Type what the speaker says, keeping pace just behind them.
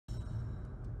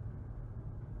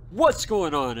What's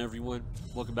going on, everyone?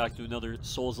 Welcome back to another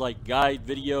Souls-like guide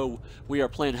video. We are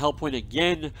playing Hellpoint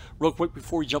again. Real quick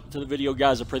before we jump into the video,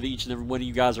 guys, I pray that each and every one of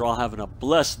you guys are all having a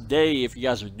blessed day. If you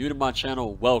guys are new to my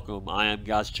channel, welcome. I am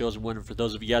God's chosen one, and for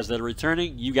those of you guys that are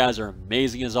returning, you guys are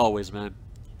amazing as always, man.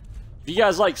 If you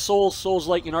guys like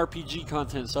Souls-like, and RPG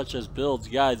content such as builds,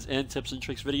 guides, and tips and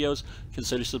tricks videos,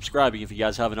 consider subscribing if you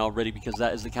guys haven't already, because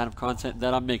that is the kind of content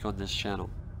that I make on this channel.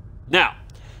 Now,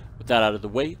 with that out of the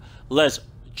way, let's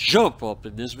jump up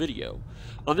in this video.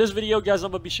 On this video, guys,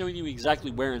 I'm going to be showing you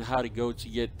exactly where and how to go to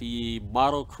get the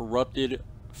model corrupted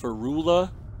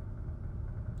Ferula.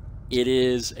 It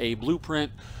is a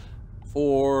blueprint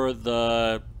for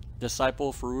the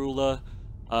disciple Ferula.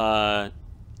 I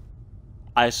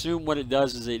assume what it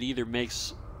does is it either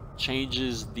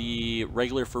changes the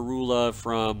regular Ferula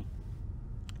from,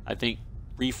 I think,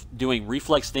 doing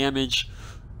reflex damage,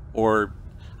 or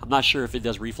I'm not sure if it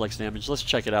does reflex damage. Let's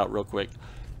check it out real quick.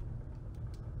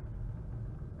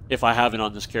 If I have it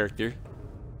on this character.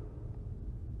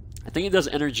 I think it does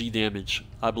energy damage.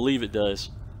 I believe it does.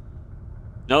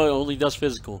 No, it only does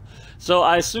physical. So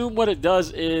I assume what it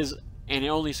does is, and it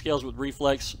only scales with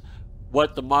reflex,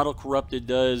 what the model corrupted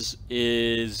does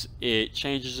is it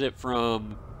changes it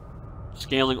from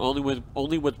scaling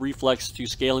only with reflex to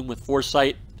scaling with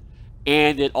foresight,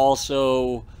 and it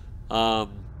also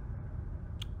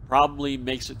probably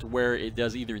makes it to where it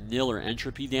does either nil or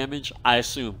entropy damage. I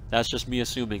assume. That's just me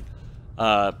assuming.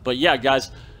 But yeah, guys,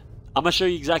 I'm going to show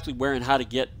you exactly where and how to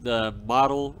get the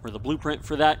model or the blueprint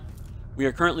for that. We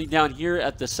are currently down here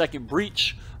at the second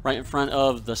breach, right in front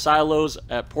of the silos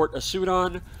at Port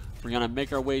Asudon. We're going to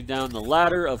make our way down the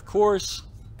ladder, of course.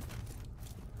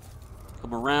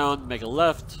 Come around, make a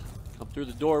left, come through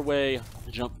the doorway,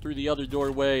 jump through the other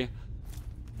doorway,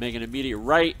 make an immediate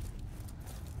right.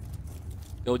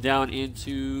 Go down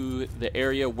into the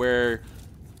area where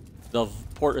the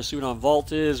Port Asudon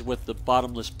vault is with the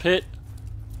bottomless pit.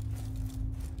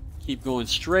 Keep going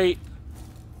straight.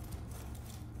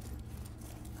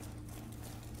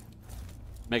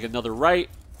 Make another right.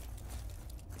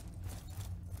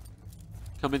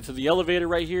 Come into the elevator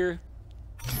right here.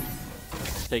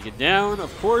 Take it down,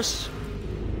 of course.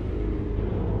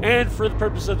 And for the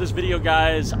purpose of this video,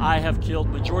 guys, I have killed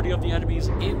majority of the enemies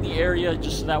in the area,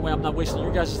 just so that way I'm not wasting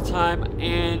your guys'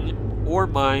 time or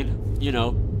mine, you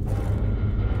know.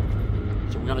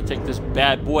 So we're gonna take this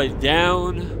bad boy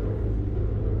down.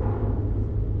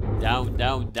 Down,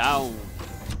 down, down.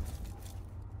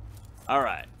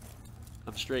 Alright.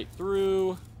 Come straight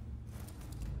through.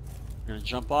 We're gonna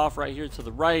jump off right here to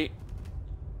the right.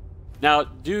 Now,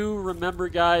 do remember,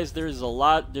 guys, there's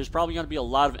probably going to be a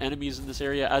lot of enemies in this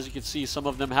area. As you can see, some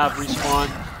of them have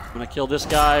respawned. I'm going to kill this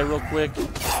guy real quick.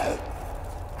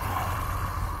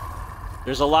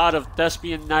 There's a lot of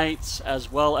Thespian Knights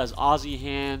as well as Aussie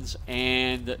Hands,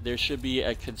 and there should be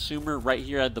a consumer right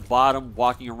here at the bottom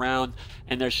walking around,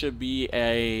 and there should be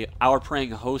our praying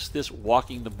hostess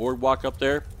walking the boardwalk up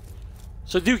there.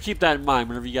 So do keep that in mind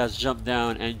whenever you guys jump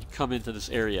down and come into this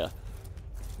area.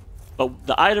 But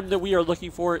the item that we are looking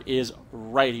for is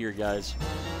right here, guys.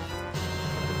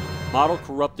 Model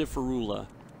Corrupted Ferula.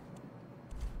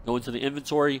 Go into the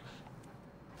inventory.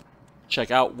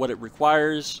 Check out what it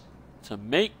requires to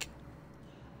make.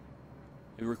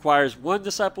 It requires 1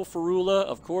 Disciple Ferula,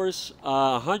 of course,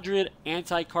 100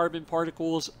 anti-carbon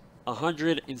particles,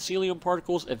 100 Encellium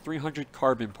particles, and 300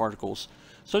 carbon particles.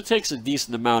 So it takes a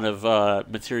decent amount of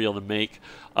material to make.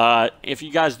 If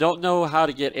you guys don't know how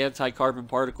to get anti-carbon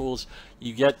particles,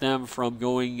 you get them from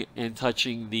going and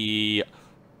touching the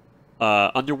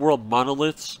underworld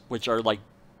monoliths, which are like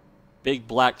big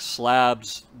black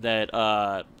slabs that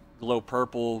glow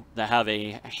purple that have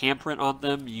a handprint on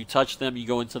them. You touch them, you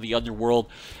go into the underworld,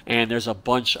 and there's a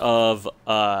bunch of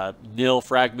nil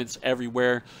fragments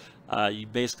everywhere. You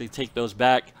basically take those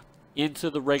back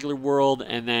into the regular world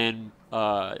and then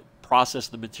process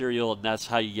the material, and that's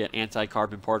how you get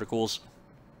anti-carbon particles.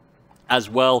 As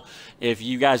well, if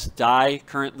you guys die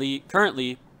currently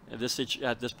at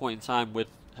this point in time with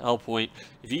Hellpoint,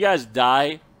 if you guys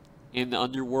die in the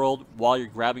underworld while you're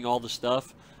grabbing all the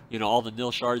stuff, you know, all the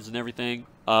nil shards and everything,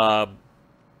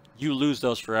 you lose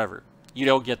those forever. You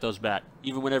don't get those back.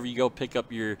 Even whenever you go pick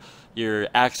up your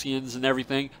Axions and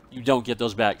everything, you don't get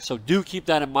those back. So do keep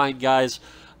that in mind, guys.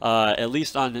 At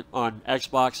least on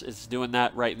Xbox, it's doing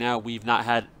that right now. We've not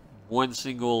had one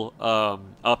single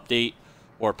update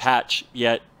or patch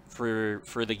yet for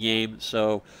the game,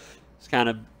 so it's kind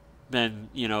of been,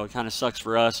 you know, it kind of sucks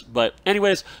for us. But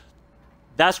anyways,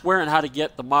 that's where and how to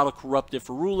get the model corrupted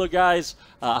Ferula, guys.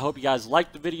 I hope you guys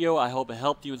liked the video. I hope it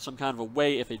helped you in some kind of a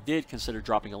way. If it did, consider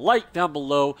dropping a like down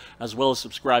below, as well as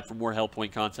subscribe for more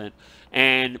Hellpoint content.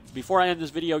 And before I end this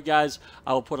video, guys,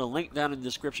 I will put a link down in the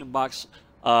description box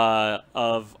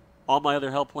of all my other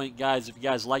Hellpoint guides. If you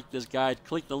guys like this guide,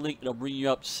 click the link. It'll bring you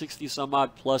up 60 some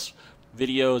odd plus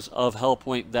videos of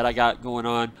Hellpoint that I got going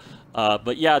on.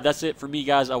 But yeah, that's it for me,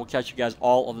 guys. I will catch you guys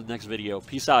all on the next video.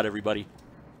 Peace out, everybody.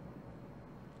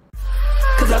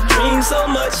 Cause I dream so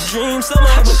much, went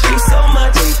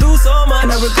through so much,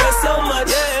 and I regret so much,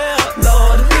 yeah.